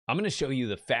I'm going to show you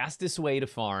the fastest way to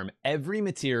farm every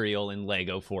material in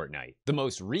LEGO Fortnite. The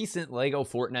most recent LEGO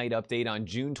Fortnite update on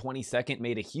June 22nd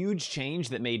made a huge change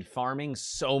that made farming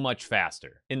so much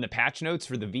faster. In the patch notes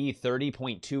for the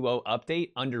V30.20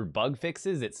 update, under bug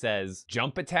fixes, it says,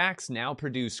 jump attacks now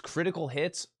produce critical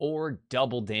hits or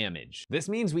double damage. This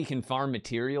means we can farm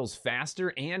materials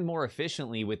faster and more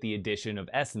efficiently with the addition of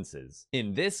essences.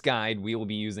 In this guide, we will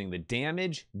be using the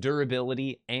damage,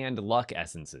 durability, and luck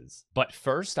essences. But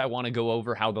first, I want to go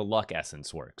over how the luck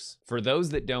essence works. For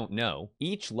those that don't know,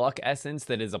 each luck essence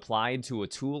that is applied to a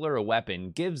tool or a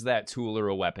weapon gives that tool or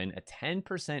a weapon a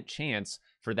 10% chance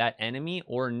for that enemy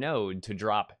or node to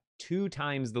drop 2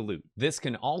 times the loot. This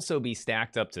can also be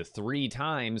stacked up to 3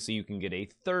 times, so you can get a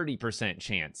 30%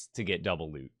 chance to get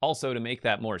double loot. Also, to make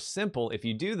that more simple, if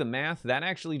you do the math, that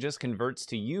actually just converts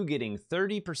to you getting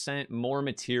 30% more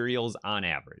materials on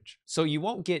average. So you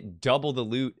won't get double the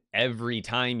loot every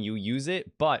time you use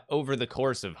it, but over the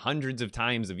course of hundreds of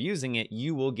times of using it,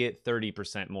 you will get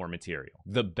 30% more material.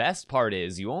 The best part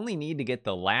is you only need to get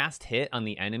the last hit on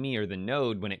the enemy or the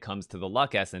node when it comes to the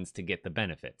luck essence to get the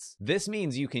benefits. This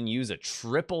means you can use a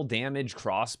triple damage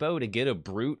crossbow to get a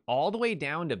brute all the way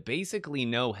down to basically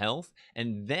no health,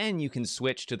 and then you can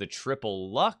switch to the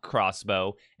triple luck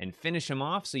crossbow and finish him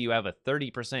off so you have a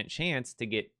 30% chance to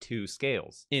get 2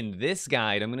 scales. In this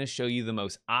guide, I'm going to show you the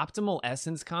most optimal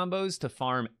essence combos to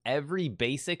farm every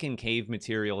basic and cave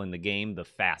material in the game the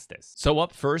fastest. So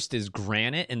up first is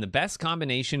Granite, and the best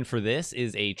combination for this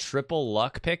is a triple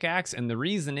luck pickaxe, and the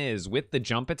reason is with the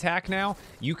jump attack now,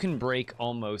 you can break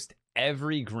almost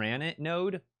every granite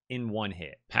node in 1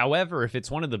 hit. However, if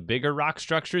it's one of the bigger rock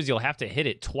structures, you'll have to hit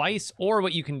it twice, or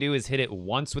what you can do is hit it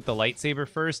once with the lightsaber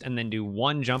first and then do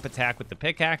 1 jump attack with the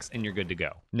pickaxe and you're good to go.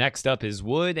 Next up is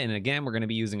wood, and again, we're going to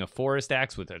be using a forest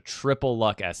axe with a triple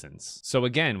luck essence. So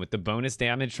again, with the bonus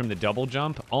damage from the double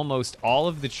jump, almost all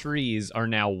of the trees are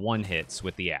now 1 hits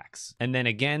with the axe. And then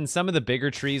again, some of the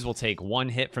bigger trees will take 1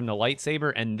 hit from the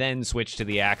lightsaber and then switch to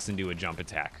the axe and do a jump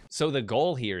attack. So the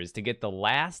goal here is to get the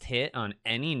last hit on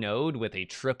any node with a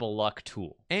triple luck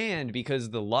tool. And because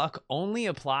the luck only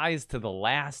applies to the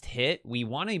last hit, we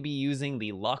want to be using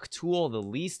the luck tool the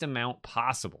least amount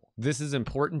possible. This is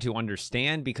important to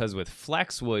understand because with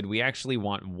Flexwood, we actually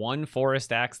want 1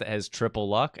 forest axe that has triple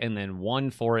luck and then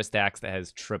 1 forest axe that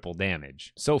has triple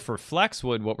damage. So for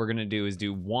Flexwood, what we're going to do is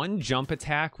do 1 jump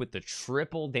attack with the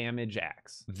triple damage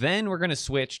axe. Then we're going to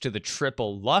switch to the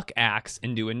triple luck axe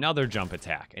and do another jump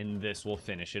attack, and this will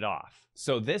finish it off.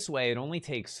 So this way, it only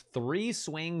takes 3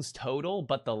 swings total,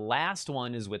 but the last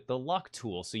one is with the luck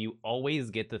tool, so you always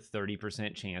get the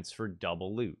 30% chance for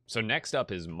double loot. So next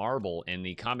up is marble, and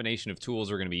the combination of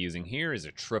tools we're going to be using here is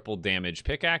a triple damage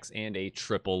pickaxe and a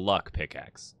triple luck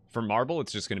pickaxe. For marble,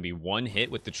 it's just going to be 1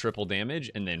 hit with the triple damage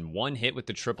and then 1 hit with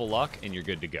the triple luck, and you're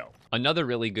good to go. Another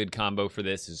really good combo for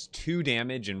this is 2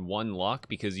 damage and 1 luck,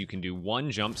 because you can do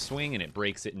 1 jump swing and it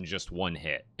breaks it in just 1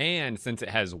 hit. And since it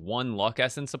has 1 luck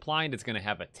essence applied, it's going to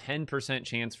have a 10%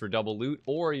 chance for double loot,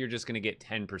 or you're just going to get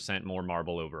 10% more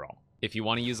marble overall. If you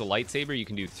want to use a lightsaber, you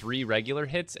can do 3 regular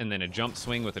hits and then a jump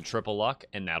swing with a triple luck,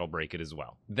 and that'll break it as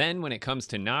well. Then when it comes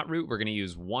to Knotroot, we're going to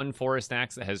use 1 forest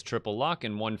axe that has triple luck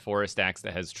and 1 forest axe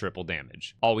that has triple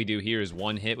damage. All we do here is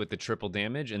 1 hit with the triple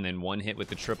damage and then 1 hit with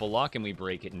the triple luck, and we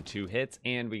break it in 2 hits,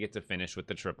 and we get to finish with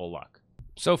the triple luck.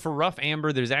 So for rough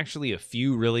amber, there's actually a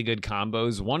few really good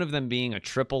combos, one of them being a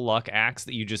triple luck axe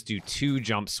that you just do 2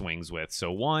 jump swings with.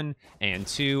 So 1 and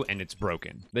 2, and it's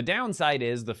broken. The downside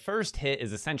is the first hit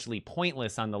is essentially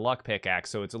pointless on the luck pickaxe,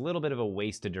 so it's a little bit of a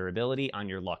waste of durability on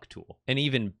your luck tool. An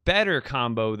even better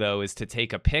combo, though, is to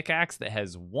take a pickaxe that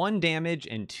has 1 damage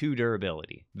and 2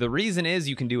 durability. The reason is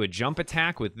you can do a jump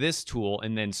attack with this tool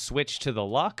and then switch to the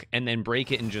luck and then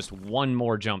break it in just 1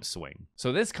 more jump swing.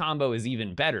 So this combo is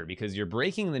even better because you're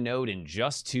breaking the node in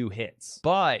just 2 hits,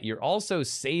 but you're also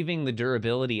saving the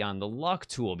durability on the luck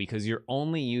tool because you're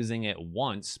only using it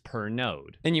once per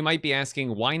node. And you might be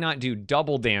asking, why not do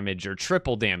double damage or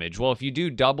triple damage? Well, if you do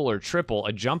double or triple,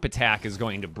 a jump attack is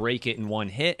going to break it in 1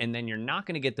 hit, and then you're not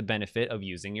going to get the benefit of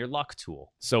using your luck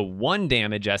tool. So 1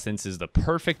 damage essence is the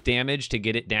perfect damage to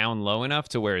get it down low enough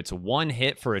to where it's 1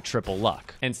 hit for a triple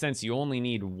luck. And since you only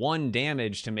need 1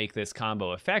 damage to make this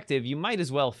combo effective, you might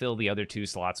as well fill the other 2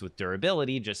 slots with durability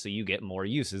durability just so you get more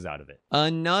uses out of it.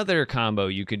 Another combo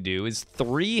you could do is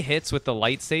 3 hits with the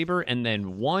lightsaber and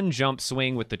then 1 jump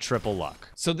swing with the triple luck.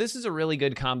 So this is a really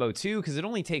good combo too because it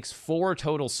only takes 4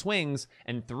 total swings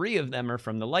and 3 of them are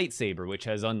from the lightsaber, which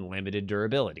has unlimited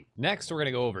durability. Next, we're going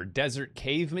to go over desert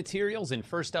cave materials, and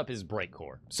first up is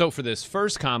Brightcore. So for this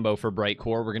first combo for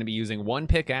Brightcore, we're going to be using 1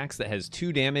 pickaxe that has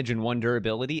 2 damage and 1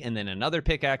 durability, and then another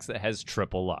pickaxe that has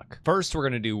triple luck. First, we're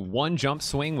going to do 1 jump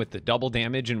swing with the double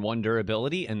damage and 1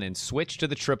 durability, and then switch to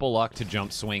the triple luck to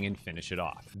jump swing and finish it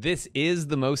off. This is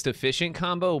the most efficient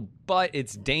combo, but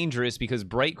it's dangerous because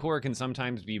Brightcore can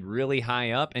sometimes be really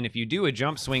high up, and if you do a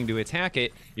jump swing to attack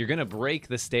it, you're going to break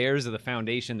the stairs of the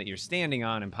foundation that you're standing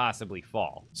on and possibly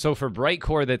fall. So for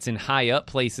Brightcore that's in high up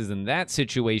places in that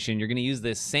situation, you're going to use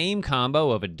this same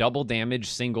combo of a double damage,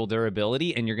 single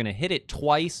durability, and you're going to hit it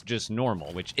twice just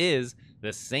normal, which is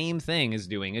the same thing as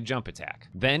doing a jump attack.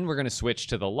 Then we're going to switch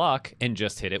to the luck and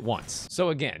just hit it once. So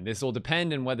again, this will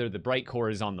depend on whether the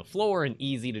Brightcore is on the floor and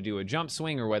easy to do a jump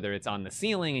swing or whether it's on the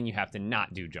ceiling and you have to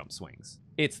not do jump swings.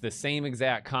 It's the same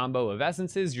exact combo of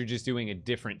essences, you're just doing a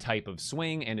different type of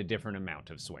swing and a different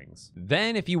amount of swings.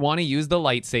 Then if you want to use the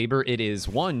lightsaber, it is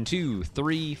 1, 2,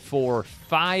 3, 4,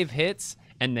 5 hits,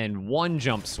 and then 1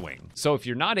 jump swing. So if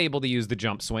you're not able to use the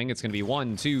jump swing, it's going to be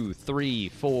 1, 2, 3,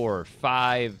 4,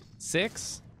 5,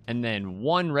 6, and then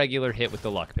 1 regular hit with the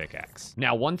luck pickaxe.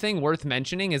 Now, one thing worth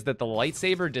mentioning is that the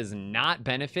lightsaber does not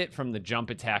benefit from the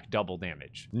jump attack double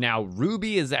damage. Now,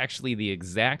 Ruby is actually the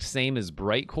exact same as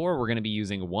Brightcore. We're going to be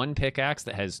using 1 pickaxe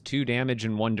that has 2 damage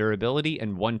and 1 durability,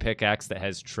 and 1 pickaxe that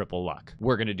has triple luck.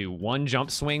 We're going to do 1 jump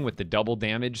swing with the double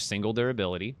damage, single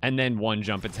durability, and then 1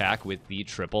 jump attack with the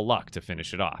triple luck to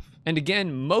finish it off. And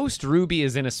again, most Ruby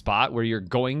is in a spot where you're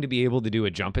going to be able to do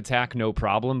a jump attack, no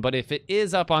problem, but if it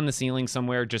is up on the ceiling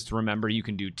somewhere, just remember you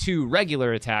can do 2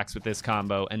 regular attacks with this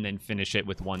combo and then finish it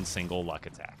with 1 single luck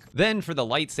attack. Then for the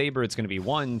lightsaber, it's going to be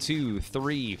 1, 2,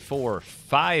 3, 4,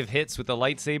 5 hits with the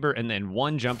lightsaber and then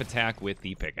 1 jump attack with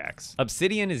the pickaxe.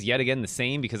 Obsidian is yet again the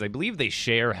same because I believe they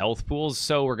share health pools,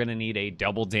 so we're going to need a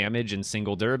double damage and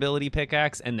single durability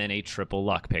pickaxe and then a triple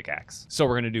luck pickaxe. So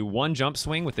we're going to do 1 jump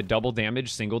swing with the double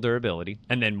damage, single durability,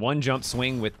 and then 1 jump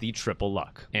swing with the triple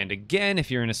luck. And again,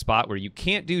 if you're in a spot where you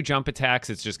can't do jump attacks,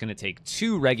 it's just going to take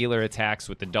 2 regular attacks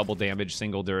with the double damage,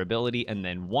 single durability, and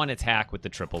then 1 attack with the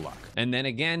triple luck. And then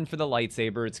again, for the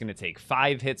lightsaber, it's going to take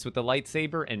 5 hits with the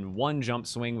lightsaber and 1 jump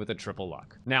swing with a triple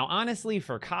luck. Now, honestly,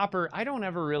 for copper, I don't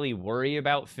ever really worry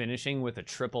about finishing with a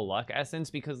triple luck essence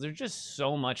because there's just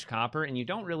so much copper and you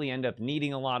don't really end up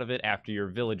needing a lot of it after your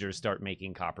villagers start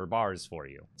making copper bars for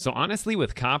you. So honestly,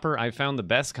 with copper, I found the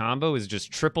best combo is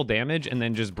just triple damage and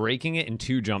then just breaking it in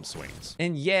 2 jump swings.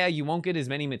 And yeah, you won't get as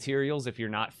many materials if you're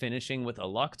not finishing with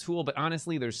a luck tool, but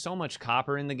honestly, there's so much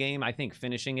copper in the game, I think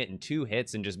finishing it in 2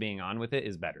 hits and just being on with it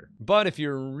is better. But if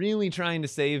you're really trying to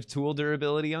save tool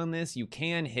durability on this, you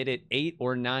can hit it 8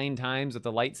 or 9 times with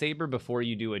the lightsaber before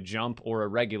you do a jump or a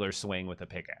regular swing with a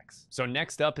pickaxe. So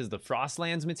next up is the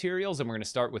Frostlands materials, and we're going to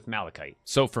start with Malachite.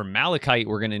 So for Malachite,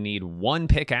 we're going to need 1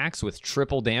 pickaxe with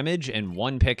triple damage and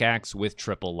 1 pickaxe with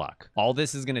triple luck. All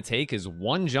this is going to take is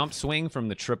 1 jump swing from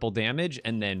the triple damage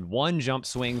and then 1 jump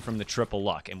swing from the triple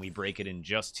luck, and we break it in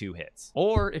just 2 hits.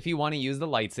 Or if you want to use the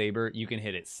lightsaber, you can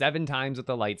hit it 7 times with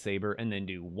the lightsaber and then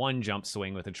do 1 jump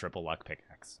swing with a triple luck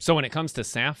pickaxe. So when it comes to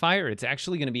Sapphire, it's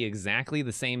actually going to be exactly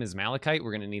the same as Malachite.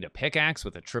 We're going to need a pickaxe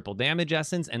with a triple damage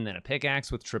essence and then a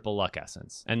pickaxe with triple luck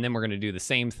essence. And then we're going to do the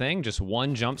same thing, just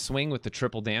 1 jump swing with the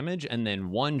triple damage and then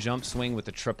 1 jump swing with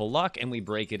the triple luck, and we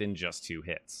break it in just 2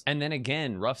 hits. And then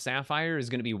again, rough Sapphire is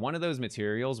going to be one of those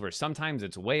materials where sometimes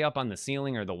it's way up on the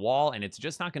ceiling or the wall and it's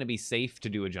just not going to be safe to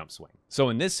do a jump swing. So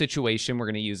in this situation, we're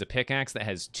going to use a pickaxe that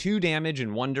has 2 damage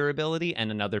and 1 durability and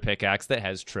another pickaxe that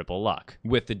has triple luck.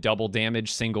 With the double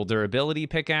damage single durability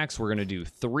pickaxe, we're going to do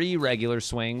 3 regular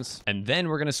swings, and then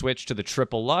we're going to switch to the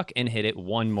triple luck and hit it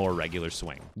 1 more regular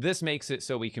swing. This makes it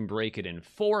so we can break it in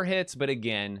 4 hits, but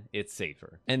again, it's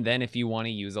safer. And then if you want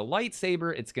to use a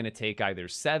lightsaber, it's going to take either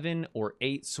 7 or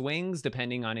 8 swings,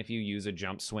 depending on if you use a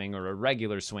jump swing or a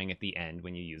regular swing at the end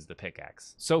when you use the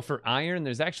pickaxe. So for iron,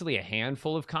 there's actually a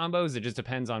handful of combos. It just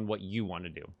depends on what you want to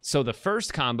do. So the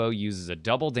first combo uses a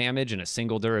double damage and a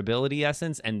single durability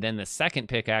essence, and then the second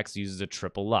pickaxe uses a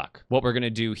triple luck. What we're going to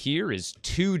do here is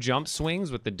 2 jump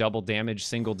swings with the double damage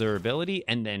single durability,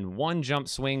 and then 1 jump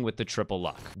swing with the triple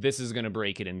luck. This is going to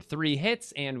break it in 3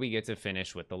 hits, and we get to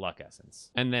finish with the luck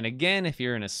essence. And then again, if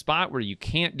you're in a spot where you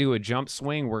can't do a jump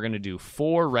swing, we're going to do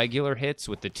 4 regular hits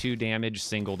with the 2 damage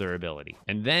single durability.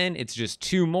 And then it's just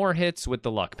 2 more hits with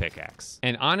the luck pickaxe.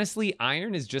 And honestly,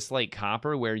 iron is just like like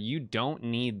copper where you don't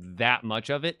need that much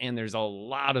of it, and there's a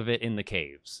lot of it in the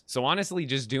caves. So honestly,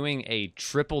 just doing a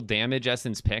triple damage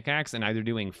essence pickaxe and either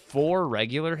doing 4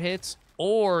 regular hits,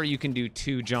 or you can do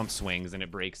 2 jump swings and it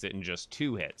breaks it in just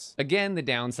 2 hits. Again, the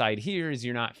downside here is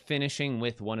you're not finishing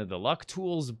with one of the luck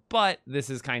tools, but this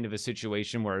is kind of a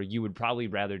situation where you would probably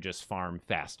rather just farm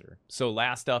faster. So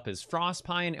last up is frost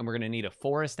pine, and we're gonna need a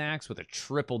forest axe with a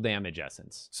triple damage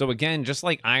essence. So again, just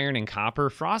like iron and copper,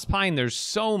 frost pine, there's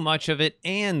so much of it,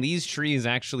 and these trees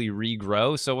actually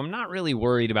regrow, so I'm not really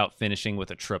worried about finishing with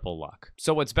a triple luck.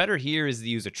 So what's better here is to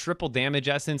use a triple damage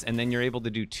essence, and then you're able to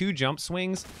do 2 jump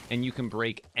swings, and you can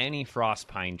break any frost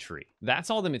pine tree. That's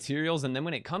all the materials, and then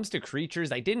when it comes to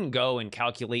creatures, I didn't go and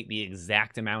calculate the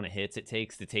exact amount of hits it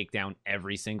takes to take down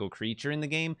every single creature in the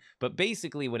game, but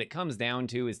basically what it comes down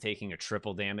to is taking a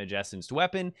triple damage essenced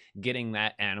weapon, getting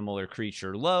that animal or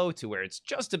creature low to where it's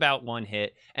just about 1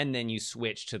 hit, and then you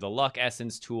switch to the luck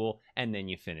essence tool, and then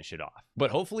you finish it off.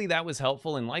 But hopefully that was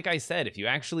helpful, and like I said, if you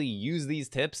actually use these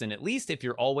tips, and at least if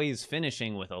you're always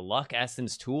finishing with a luck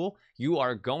essence tool, you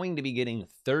are going to be getting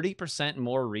 30%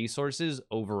 more resources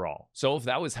overall. So if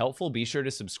that was helpful, be sure to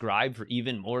subscribe for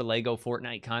even more LEGO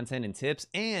Fortnite content and tips,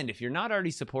 and if you're not already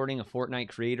supporting a Fortnite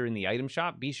creator in the item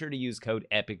shop, be sure to use code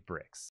EpikBricks.